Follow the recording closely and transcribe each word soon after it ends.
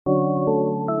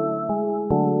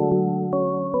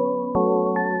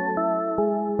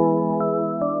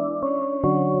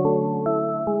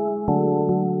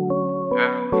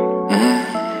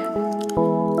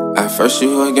first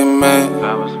you would get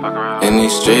mad in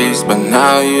these streets, but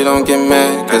now you don't get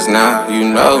mad, cause now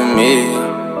you know me.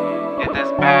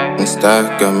 And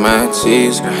stack up my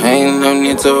cheese, ain't no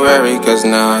need to worry, cause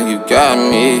now you got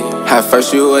me. At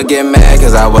first you would get mad,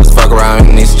 cause I was fuck around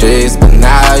in these streets, but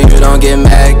now you don't get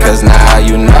mad, cause now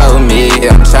you know me.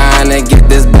 I'm trying to get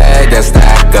this bag and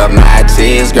stack up my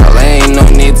cheese. Girl, ain't no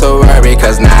need to worry,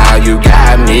 cause now you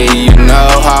got me. You know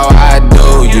how I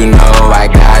do, you know I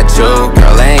got you.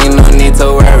 Girl, ain't no need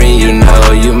to worry, you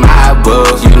know you my boo.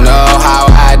 You know how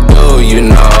I do, you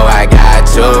know I got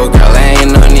you. Girl,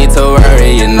 ain't no need to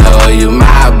worry, you know you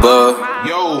my boo.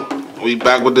 Yo, we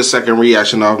back with the second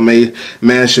reaction of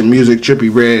Mansion Music,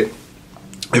 Trippie Red.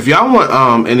 If y'all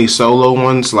want any solo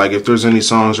ones, like if there's any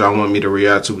songs y'all want me to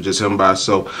react to just him by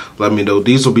itself, let me know.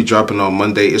 These will be dropping on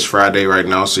Monday. It's Friday right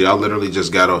now, so y'all literally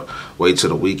just gotta wait till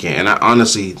the weekend. And I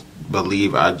honestly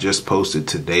believe I just posted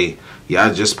today. Yeah,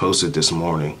 I just posted this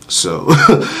morning. So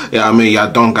yeah, I mean,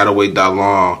 y'all don't gotta wait that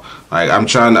long. Like,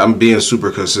 I'm being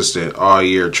super consistent all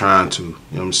year trying to, you know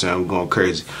what I'm saying? I'm going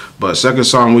crazy. But second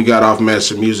song we got off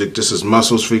Mansion Music, this is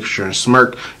Muscles featuring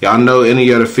Smirk. Y'all know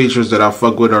any other features that I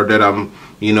fuck with or that I'm,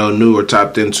 you know, new or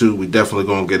tapped into, we definitely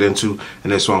gonna get into.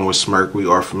 And this one with Smirk, we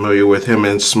are familiar with him,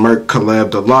 and Smirk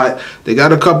collabed a lot. They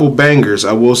got a couple bangers,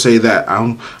 I will say that.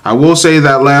 I will say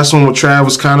that last one with Trav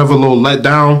was kind of a little let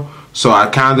down. So I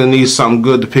kind of need something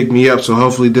good to pick me up. So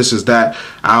hopefully this is that.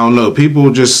 I don't know.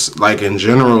 People just, like, in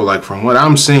general, like, from what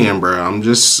I'm seeing, bro, I'm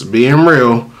just being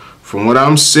real. From what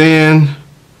I'm seeing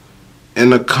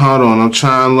in the I'm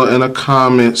trying to look in the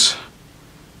comments.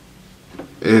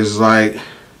 Is like,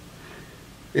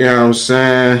 you know what I'm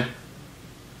saying?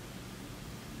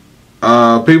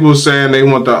 People saying they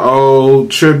want the old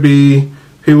Trippie.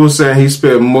 People saying he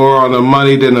spent more on the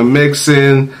money than the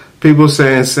mixing. People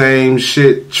saying same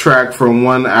shit track from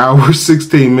 1 hour,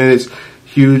 16 minutes.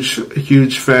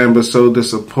 Huge fan, but so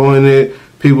disappointed.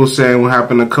 People saying what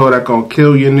happened to Kodak on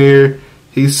Killionaire.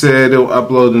 He said it'll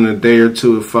upload in a day or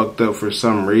two. It fucked up for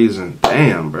some reason.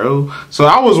 Damn, bro. So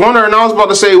I was wondering, I was about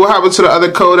to say, what happened to the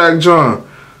other Kodak John?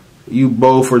 You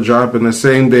both were dropping the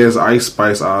same day as Ice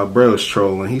Spice. Bro is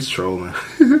trolling. He's trolling.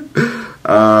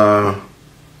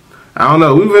 I don't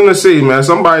know. We finna see, man.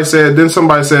 Somebody said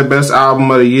best album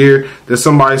of the year. Then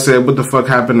somebody said, what the fuck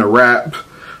happened to rap?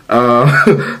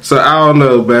 So I don't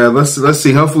know, man. Let's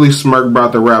see. Hopefully Smirk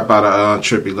brought the rap out of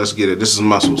Trippie. Let's get it. This is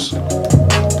Muscles.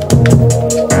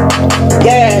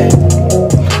 Yeah.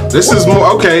 This is more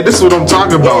okay. This is what I'm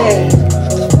talking about. Yeah.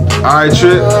 All right,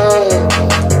 Trip.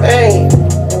 Hey.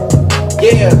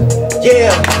 Yeah.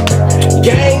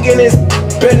 Gang in this.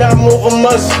 Better not move a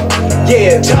muscle.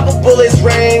 Yeah, chopper bullets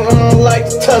rain, like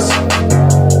the tussle.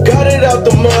 Got it out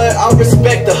the mud, I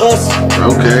respect the hustle.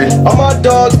 Okay. All my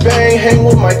dogs bang, hang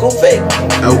with Michael Vick.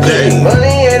 Okay.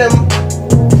 Money ain't a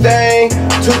thing.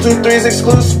 223's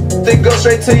exclusive, they go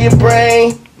straight to your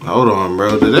brain. Hold on,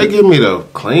 bro. Did they give me the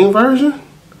clean version?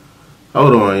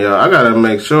 Hold on, y'all. I gotta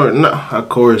make sure. No, of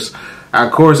course, I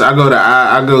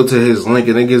go to his link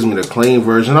and it gives me the clean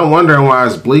version. I'm wondering why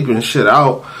it's bleeping shit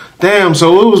out. Damn,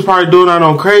 so we was probably doing that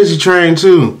on Crazy Train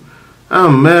too.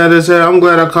 I'm mad as hell. I'm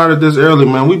glad I caught it this early,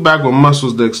 man. We back with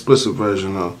Muscles, the explicit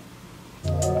version though.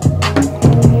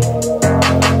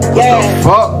 What the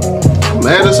fuck?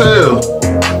 Mad as hell.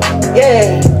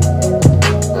 Yeah.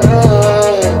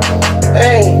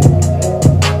 Hey.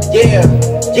 Yeah.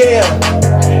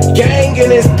 Gang in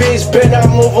this bitch, better not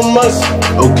move a muscle.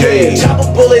 Okay.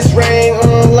 Chopper bullets rain,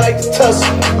 like the tussle.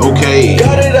 Okay.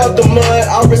 Got it out the mud,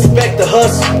 I respect the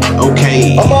hustle.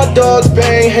 Okay. All my dogs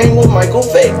bang, hang with Michael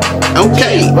Vick.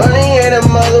 Okay. Money ain't a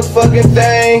motherfucking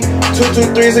thing.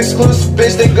 223's exclusive,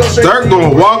 bitch, they go straight. They're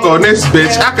gonna walk on this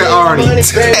bitch. I can already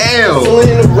tell.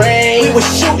 We was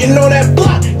shooting on that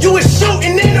block, you was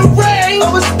shooting in the rain. I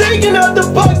was thinking out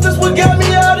the box, that's what got me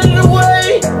out of the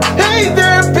way. Hey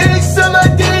there, bitch, so I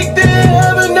think they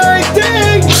have a nice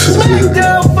day. Smack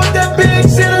down, fuck that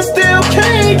bitch, shit, I still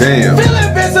can't. Damn. Feel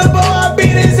invincible, I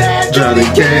beat his ass, Johnny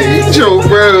Cage. Yo,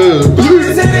 bro.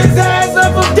 His ass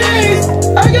up for days.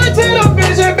 I got 10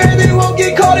 vision, baby, won't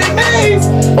get caught in maze.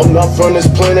 I'm not from this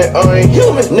planet, I ain't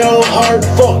human. No hard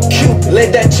fuck you.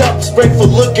 Let that chop spray for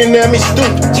looking at me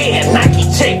stupid. Yeah, Nike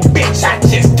check, bitch, I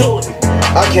just do it.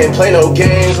 I can't play no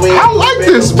games. I like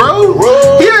this, bro.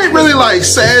 He ain't really like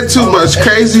said too much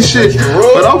crazy shit,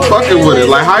 but I'm fucking with it.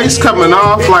 Like how he's coming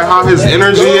off, like how his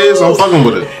energy is, I'm fucking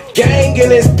with it. Gang in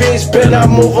this bitch, better not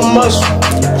move a muscle.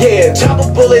 Yeah,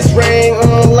 chopper bullets rain,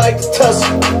 like the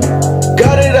tussle.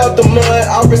 Got it out the mud,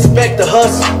 I respect the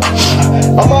hustle.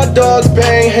 All my dogs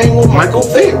bang, hang with Michael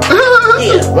Vick.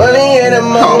 Yeah, money ain't a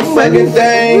motherfucking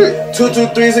thing.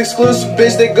 223's exclusive,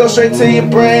 bitch, they go straight to your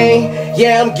brain.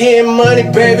 Yeah, I'm getting money,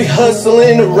 baby, hustling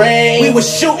in the rain. We was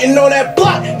shooting on that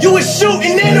block, you was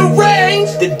shooting in the range.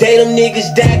 The day them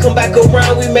niggas died, come back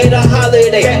around, we made a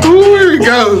holiday. Here we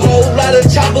go. Whole lot of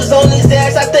choppers on his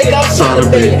ass, I think I'm proud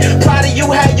of me. Proud of you,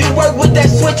 how you work with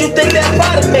that switch, you think that's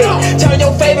part of me. Turn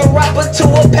your favorite rapper to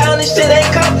a pound, this shit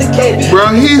ain't complicated.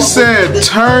 Bro, he said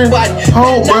turn,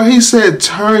 he said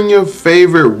turn your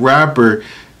favorite rapper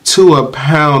to a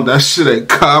pound. That shit ain't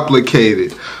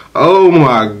complicated. Oh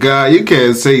my God, you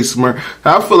can't say Smirk.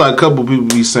 I feel like a couple people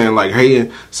be saying like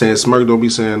hating, saying Smirk don't be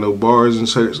saying no bars and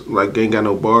shit, like ain't got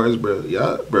no bars, bro.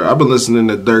 Yeah, bro, I've been listening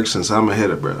to Durk since I'm a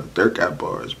hitter, bro. Durk got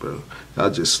bars, bro. Y'all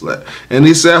just slept. And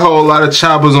he said a whole lot of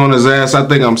choppers on his ass. I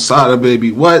think I'm solid,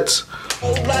 baby. What?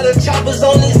 Whole lot of choppers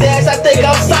on his ass, I think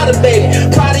I'm solid, baby.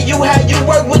 Proud of you, how you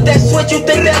work with that switch, you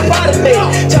think that's part of me.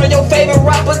 Turn your favorite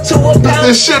rapper to a pound.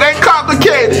 This shit ain't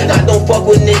complicated. I don't fuck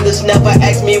with niggas, never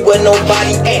ask me where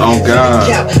nobody at. Oh God.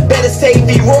 Better say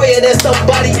be royal than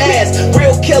somebody ass.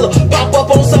 Real killer, pop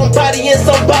up on somebody in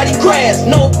somebody grass.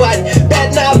 Nobody,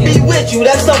 better not be with you,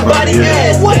 that's somebody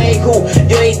ass. What ain't cool,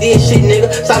 you ain't did shit, nigga.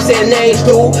 Stop saying names,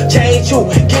 dude. Change you,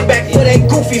 get back for that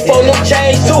goofy phone, them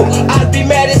change too. I'd be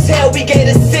mad as hell, we gave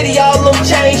the city all them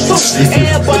change too.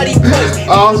 Everybody crazy.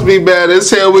 I'll be mad as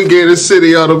hell we gave the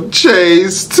city all them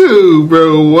chains too,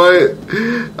 bro. What?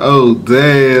 Oh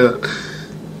damn.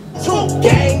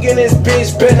 Gang in this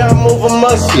bitch, bet I move a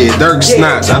muscle. Yeah, Durk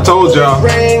snaps. I told y'all.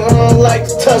 Like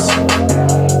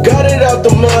got it out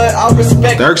the mud, I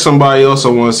respect. Durk somebody else I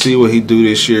want to see what he do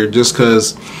this year, just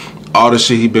cause all the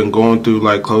shit he been going through,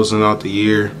 like closing out the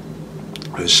year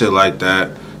and shit like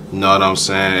that. You know what I'm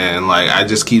saying? And like I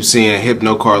just keep seeing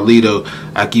Hypno Carlito,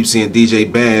 I keep seeing DJ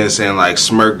Band saying like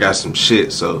Smirk got some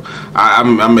shit. So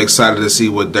I'm excited to see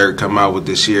what Durk come out with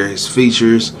this year. His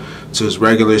features to his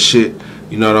regular shit.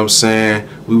 You know what I'm saying?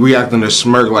 We reacting to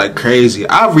Smirk like crazy.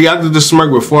 I've reacted to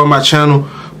Smirk before on my channel,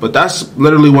 but that's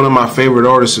literally one of my favorite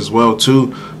artists as well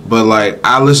too. But like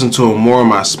I listen to him more in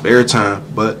my spare time.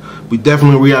 But we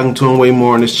definitely reacting to him way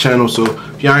more on this channel. So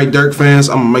if y'all ain't Durk fans,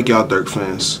 I'm gonna make y'all Durk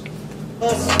fans.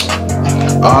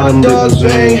 All them dogs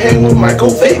ain't hang with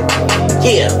Michael Vick.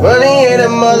 Yeah, money ain't a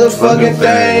motherfucking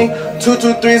thing.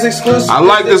 223's exclusive. I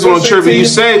like this one, Trippie. You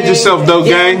saved yourself though,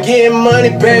 gang. Getting money,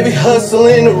 baby,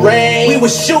 hustling in the rain. We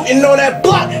was shooting on that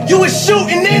block, you was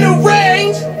shooting in the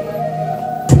range.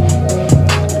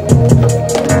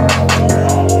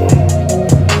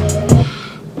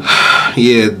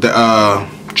 Yeah,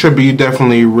 Trippie, you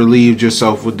definitely relieved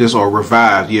yourself with this, or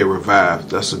revived. Yeah, revived.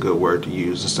 That's a good word to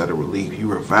use instead of relieve. You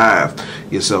revived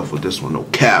yourself with this one, no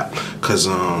cap. Cause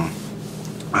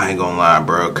I ain't gonna lie,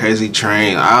 bro. Crazy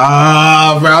Train. Bro,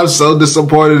 I'm so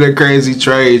disappointed in Crazy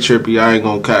Train, Trippie. I ain't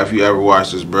gonna cap if you ever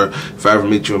watch this, bro. If I ever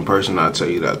meet you in person, I'll tell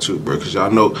you that too, bro. Cause y'all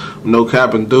know I'm no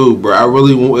capping dude, bro. I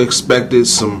really expected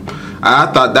some. I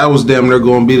thought that was damn near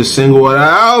gonna be the single of the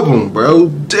album, bro.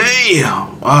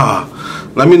 Damn.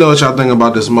 Let me know what y'all think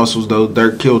about this Muscles though.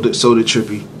 Durk killed it, so did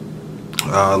Trippie.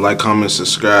 Like, comment,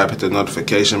 subscribe, hit the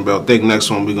notification bell. I think next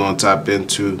one we're gonna tap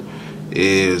into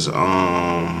is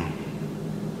I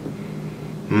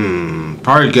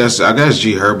guess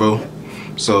G Herbo.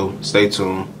 So stay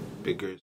tuned. Big GRIZZLY.